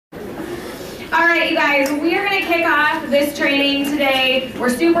All right, you guys, we are going to kick off this training today. We're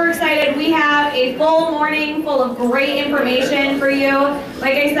super excited. We have a full morning full of great information for you.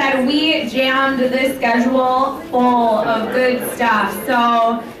 Like I said, we jammed this schedule full of good stuff.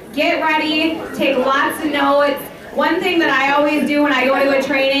 So get ready, take lots of notes. One thing that I always do when I go to a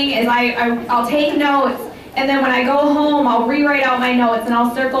training is I'll take notes, and then when I go home, I'll rewrite out my notes and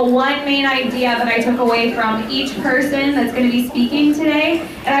I'll circle one main idea that I took away from each person that's going to be speaking today.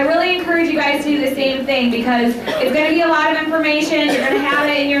 And I really encourage you guys to do the same thing because it's going to be a lot of information. You're going to have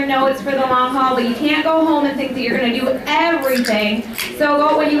it in your notes for the long haul, but you can't go home and think that you're going to do everything.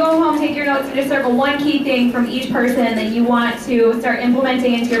 So when you go home, take your notes and just circle one key thing from each person that you want to start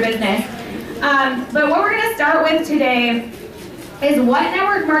implementing into your business. But what we're going to start with today is what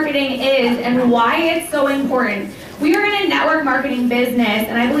network marketing is and why it's so important. We are in a network marketing business,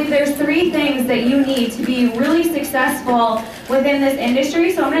 and I believe there's 3 things that you need to be really successful within this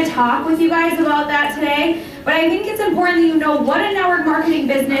industry. So I'm going to talk with you guys about that today. But I think it's important that you know what a network marketing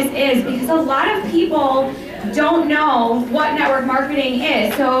business is, because a lot of people don't know what network marketing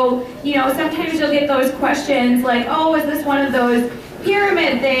is. So, sometimes you'll get those questions like, oh, is this one of those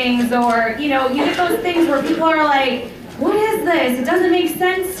pyramid things? Or, you get those things where people are like, what is this? It doesn't make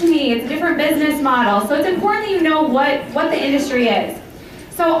sense to me. It's a different business model. So it's important that you know what the industry is.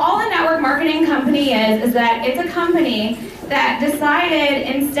 So all a network marketing company is that it's a company that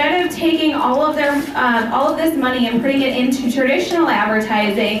decided instead of taking all of this money and putting it into traditional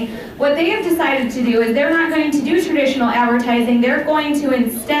advertising, what they have decided to do is they're not going to do traditional advertising. They're going to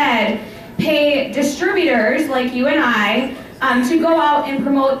instead pay distributors like you and I to go out and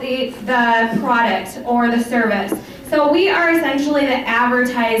promote the product or the service. So we are essentially the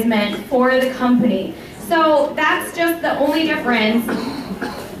advertisement for the company. So that's just the only difference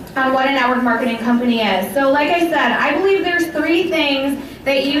on what a network marketing company is. So like I said, I believe there's 3 things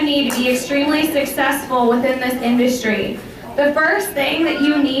that you need to be extremely successful within this industry. The first thing that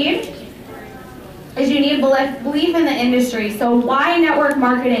you need is you need belief in the industry. So why network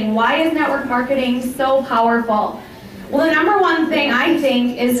marketing? Why is network marketing so powerful? Well, the number one thing I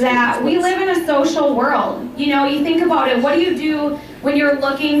think is that we live in a social world. You think about it, what do you do when you're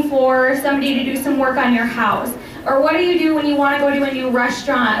looking for somebody to do some work on your house? Or what do you do when you want to go to a new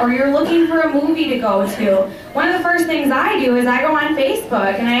restaurant? Or you're looking for a movie to go to? One of the first things I do is I go on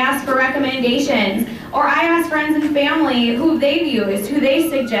Facebook and I ask for recommendations. Or I ask friends and family who they've used, who they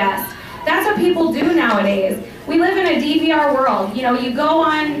suggest. That's what people do nowadays. We live in a DVR world. You go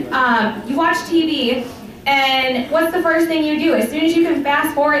on, you watch TV, and what's the first thing you do? As soon as you can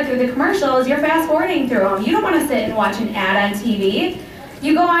fast forward through the commercials, you're fast forwarding through them. You don't want to sit and watch an ad on TV.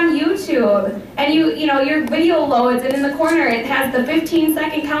 You go on YouTube and your video loads, and in the corner it has the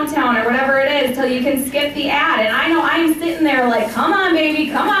 15-second countdown or whatever it is till you can skip the ad. And I know I'm sitting there like, come on baby,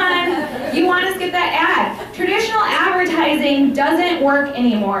 come on. You want to skip that ad. Traditional advertising doesn't work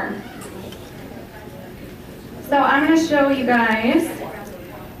anymore. So I'm going to show you guys.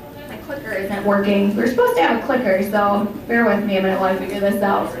 Clicker isn't working. We're supposed to have a clicker, so bear with me a minute while I figure this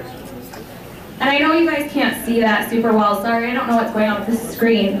out. And I know you guys can't see that super well. Sorry, I don't know what's going on with this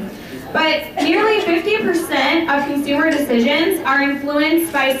screen. But nearly 50% of consumer decisions are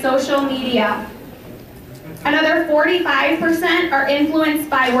influenced by social media. Another 45% are influenced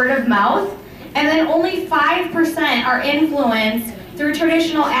by word of mouth, and then only 5% are influenced through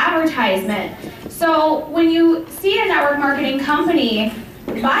traditional advertisement. So when you see a network marketing company,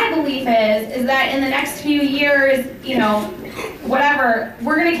 my belief is that in the next few years, whatever,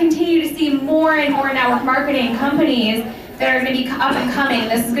 we're going to continue to see more and more network marketing companies that are going to be up and coming.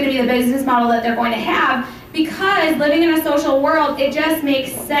 This is going to be the business model that they're going to have because living in a social world, it just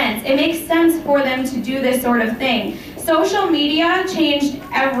makes sense. It makes sense for them to do this sort of thing. Social media changed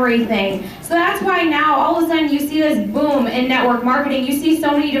everything. So that's why now all of a sudden you see this boom in network marketing. You see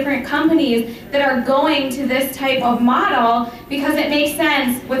so many different companies that are going to this type of model because it makes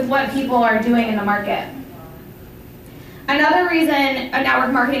sense with what people are doing in the market. Another reason a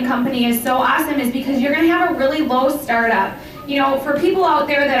network marketing company is so awesome is because you're going to have a really low startup. For people out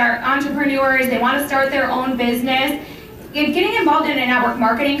there that are entrepreneurs, they want to start their own business, getting involved in a network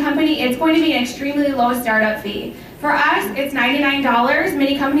marketing company, it's going to be an extremely low startup fee. For us, it's $99.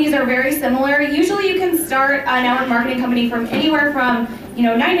 Many companies are very similar. Usually you can start a network marketing company from anywhere from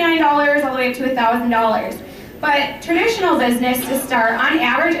 $99 all the way up to $1,000. But traditional business to start, on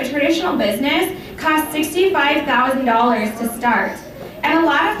average, a traditional business costs $65,000 to start. And a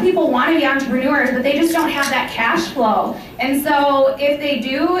lot of people want to be entrepreneurs, but they just don't have that cash flow. And so if they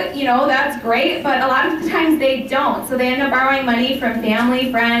do, that's great, but a lot of the times they don't. So they end up borrowing money from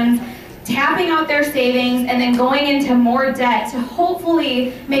family, friends, tapping out their savings and then going into more debt to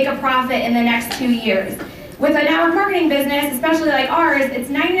hopefully make a profit in the next 2 years. With a network marketing business, especially like ours, it's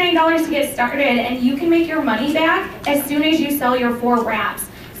 $99 to get started, and you can make your money back as soon as you sell your 4 wraps.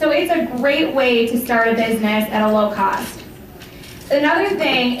 So it's a great way to start a business at a low cost. Another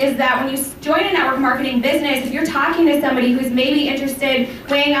thing is that when you join a network marketing business, if you're talking to somebody who's maybe interested,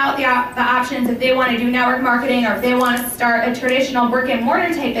 weighing out the options if they want to do network marketing or if they want to start a traditional brick and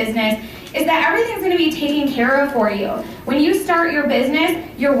mortar type business, is that everything's going to be taken care of for you. When you start your business,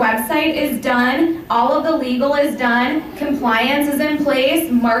 your website is done, all of the legal is done, compliance is in place,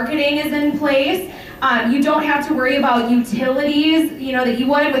 marketing is in place. You don't have to worry about utilities, that you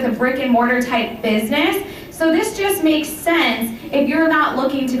would with a brick and mortar type business. So this just makes sense if you're not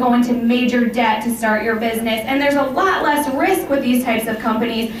looking to go into major debt to start your business. And there's a lot less risk with these types of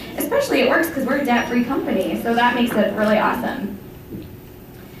companies, especially it works because we're a debt-free company. So that makes it really awesome.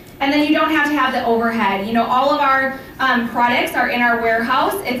 And then you don't have to have the overhead. All of our products are in our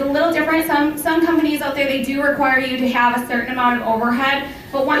warehouse. It's a little different. Some companies out there, they do require you to have a certain amount of overhead.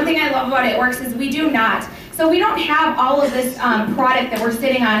 But one thing I love about It Works is we do not. So we don't have all of this product that we're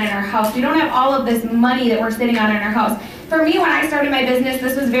sitting on in our house. We don't have all of this money that we're sitting on in our house. For me, when I started my business,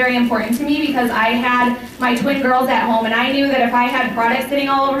 this was very important to me because I had my twin girls at home, and I knew that if I had products sitting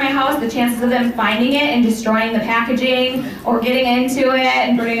all over my house, the chances of them finding it and destroying the packaging or getting into it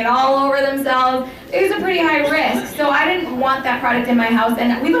and putting it all over themselves, it was a pretty high risk. So I didn't want that product in my house,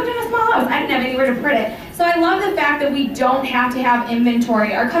 and we lived in a small house. I didn't have anywhere to put it. So I love the fact that we don't have to have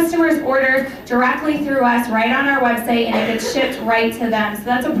inventory. Our customers order directly through us right on our website, and it gets shipped right to them. So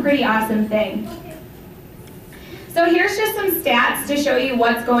that's a pretty awesome thing. So here's just some stats to show you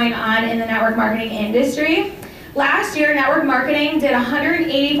what's going on in the network marketing industry. Last year, network marketing did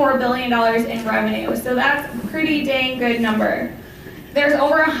 $184 billion in revenue. So that's a pretty dang good number. There's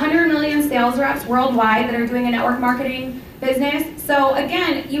over 100 million sales reps worldwide that are doing a network marketing business. So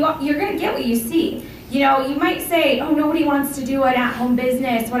again, you're going to get what you see. You might say, oh, nobody wants to do an at-home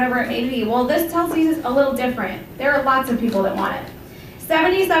business, whatever it may be. Well, this tells you a little different. There are lots of people that want it.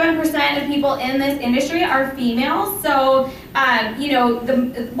 77% of people in this industry are females. So,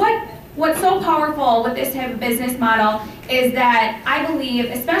 what's so powerful with this type of business model is that I believe,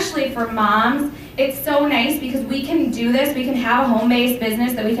 especially for moms, it's so nice because we can do this. We can have a home-based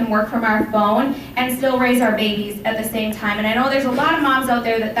business that we can work from our phone and still raise our babies at the same time. And I know there's a lot of moms out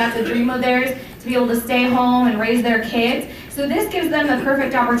there that's a dream of theirs, to be able to stay home and raise their kids. So this gives them the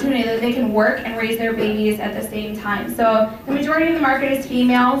perfect opportunity that they can work and raise their babies at the same time. So the majority of the market is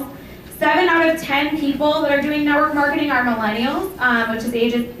females. 7 out of 10 people that are doing network marketing are millennials, which is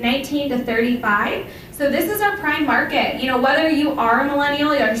ages 19 to 35. So this is our prime market. Whether you are a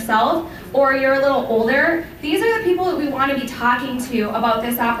millennial yourself or you're a little older, these are the people that we want to be talking to about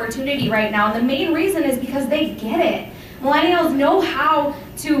this opportunity right now. And the main reason is because they get it. Millennials know how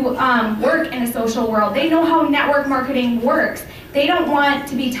to work in a social world. They know how network marketing works. They don't want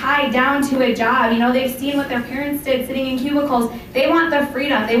to be tied down to a job. They've seen what their parents did sitting in cubicles. They want the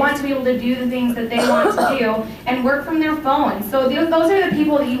freedom. They want to be able to do the things that they want to do and work from their phone. So those are the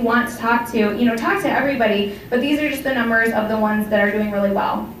people that you want to talk to. Talk to everybody, but these are just the numbers of the ones that are doing really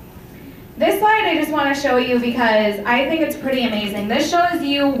well. This slide I just want to show you because I think it's pretty amazing. This shows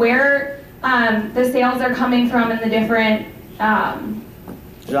you where the sales are coming from in the different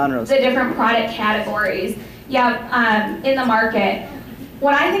genres, the different product categories. In the market.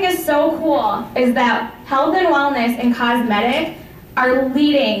 What I think is so cool is that health and wellness and cosmetic are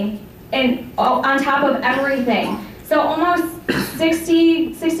leading on top of everything. So almost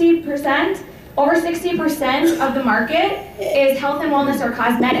 60%, over 60% of the market is health and wellness or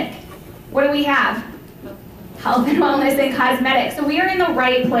cosmetic. What do we have? Health and wellness and cosmetic. So we are in the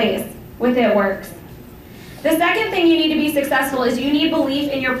right place with It Works. The second thing you need to be successful is you need belief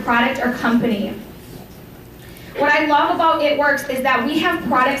in your product or company. What I love about It Works is that we have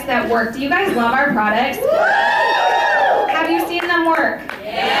products that work. Do you guys love our products? Have you seen them work?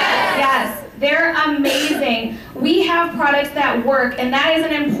 Yes. They're amazing. We have products that work, and that is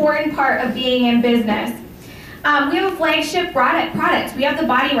an important part of being in business. We have a flagship product. We have the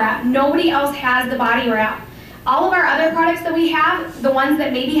body wrap. Nobody else has the body wrap. All of our other products that we have, the ones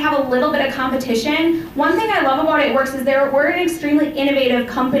that maybe have a little bit of competition, one thing I love about It Works is we're an extremely innovative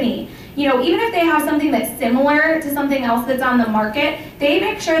company. Even if they have something that's similar to something else that's on the market, they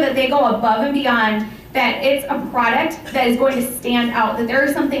make sure that they go above and beyond, that it's a product that is going to stand out, that there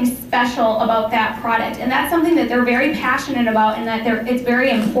is something special about that product. And that's something that they're very passionate about and that it's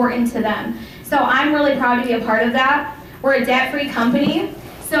very important to them. So I'm really proud to be a part of that. We're a debt-free company.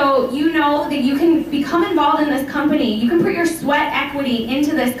 So you know that you can become involved in this company. You can put your sweat equity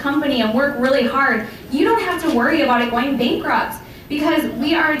into this company and work really hard. You don't have to worry about it going bankrupt because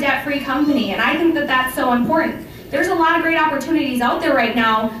we are a debt-free company, and I think that that's so important. There's a lot of great opportunities out there right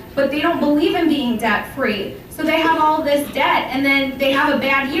now, but they don't believe in being debt-free. So they have all this debt, and then they have a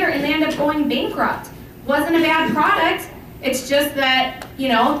bad year, and they end up going bankrupt. Wasn't a bad product. It's just that, you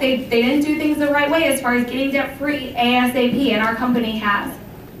know, they didn't do things the right way as far as getting debt-free ASAP, and our company has.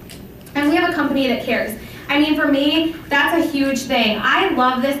 And we have a company that cares. I mean, for me, that's a huge thing. I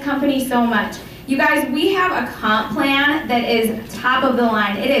love this company so much. You guys, we have a comp plan that is top of the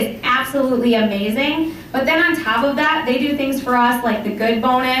line. It is absolutely amazing. But then on top of that, they do things for us like the good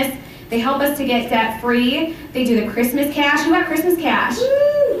bonus. They help us to get debt free. They do the Christmas cash. You got Christmas cash?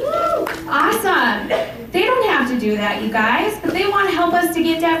 Awesome. They don't have to do that, you guys, but they want to help us to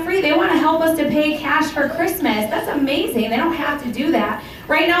get debt free. They want to help us to pay cash for Christmas. That's amazing. They don't have to do that.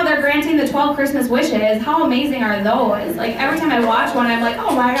 Right now, they're granting the 12 Christmas wishes. How amazing are those? Like, every time I watch one, I'm like,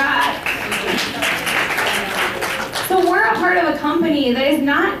 oh my God. So we're a part of a company that is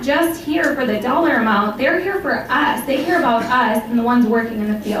not just here for the dollar amount. They're here for us. They care about us and the ones working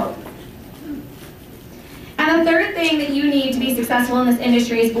in the field. And the third thing that you need to be successful in this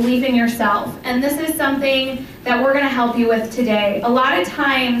industry is belief in yourself. And this is something that we're going to help you with today. A lot of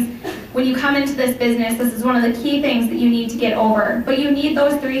times when you come into this business, this is one of the key things that you need to get over. But you need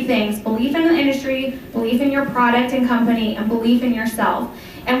those three things: belief in the industry, belief in your product and company, and belief in yourself.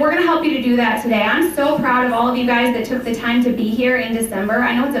 And we're going to help you to do that today. I'm so proud of all of you guys that took the time to be here in December.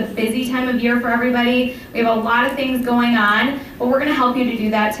 I know it's a busy time of year for everybody. We have a lot of things going on, but we're going to help you to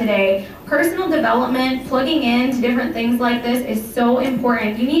do that today. Personal development, plugging into different things like this is so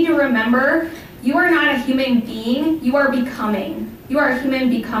important. You need to remember, you are not a human being, you are becoming. You are a human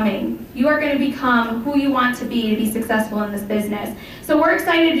becoming. You are going to become who you want to be successful in this business. So we're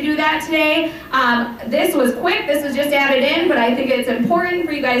excited to do that today. This was quick, this was just added in, but I think it's important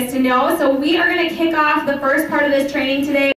for you guys to know. So we are going to kick off the first part of this training today.